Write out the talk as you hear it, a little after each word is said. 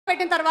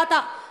పెట్టిన తర్వాత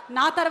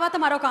నా తర్వాత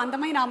మరొక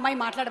అందమైన అమ్మాయి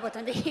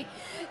మాట్లాడబోతుంది.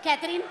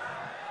 Catherine,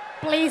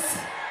 please.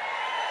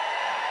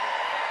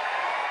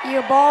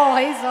 You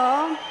boys.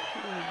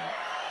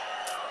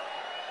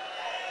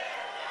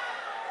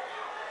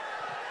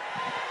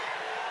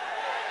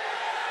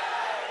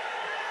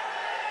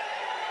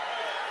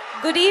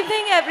 Good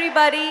evening,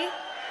 everybody.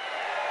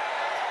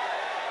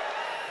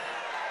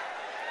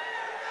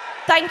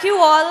 Thank you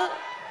all.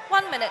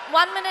 1 minute,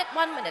 1 minute,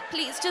 1 minute.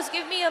 Please, just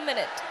give me a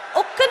minute.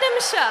 Okka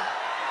nimsha,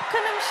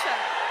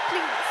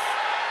 please.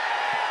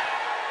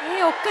 Hey,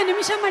 okka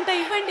nimisham anta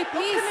ivandi,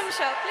 please. Okka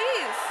nimsha,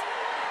 please.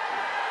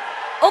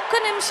 Okka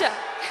nimsha.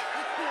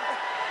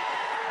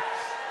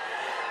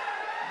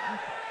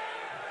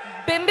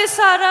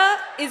 Bimbisara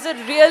is a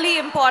really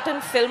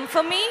important film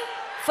for me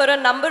for a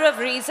number of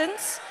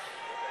reasons.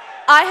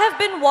 I have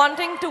been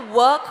wanting to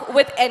work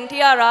with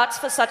NTR Arts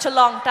for such a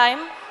long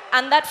time,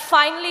 and that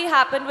finally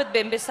happened with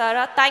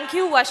Bimbisara. Thank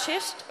you,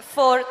 Vashisht,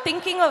 for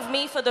thinking of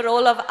me for the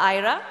role of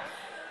Ira.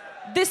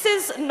 This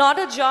is not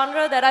a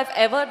genre that I've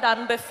ever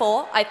done before.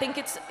 I think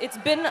it's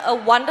been a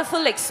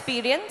wonderful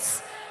experience.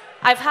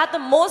 I've had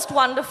the most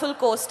wonderful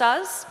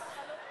co-stars.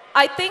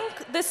 I think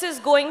this is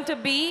going to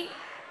be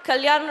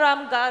Kalyan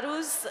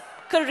Garu's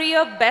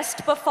career best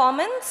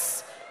performance.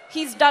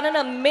 He's done an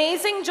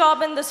amazing job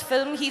in this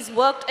film. He's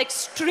worked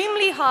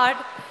extremely hard,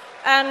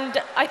 and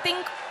I think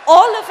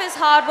all of his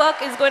hard work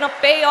is going to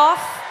pay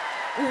off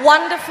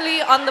wonderfully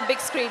on the big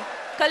screen.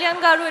 Kalyan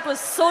Garu, it was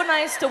so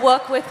nice to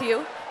work with you.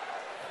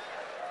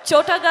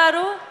 Chota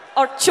Garu,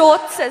 or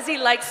Chots as he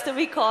likes to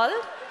be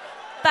called,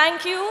 thank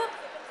you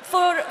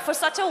for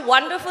such a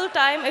wonderful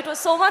time. It was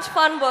so much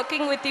fun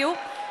working with you.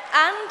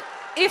 And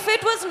if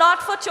it was not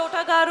for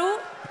Chota Garu,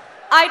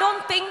 I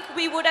don't think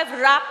we would have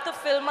wrapped the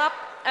film up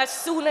as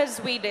soon as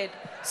we did.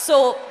 So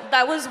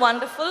that was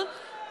wonderful.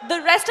 The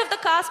rest of the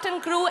cast and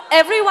crew,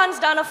 everyone's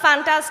done a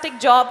fantastic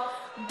job.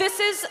 This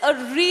is a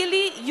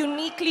really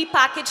uniquely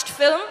packaged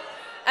film,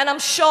 and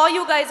I'm sure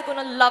you guys are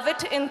going to love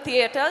it in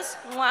theaters.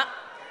 Mwah.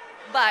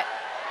 Bye.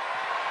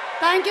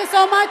 Thank you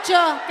so much,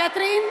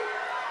 Catherine.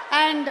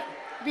 And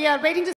we are waiting to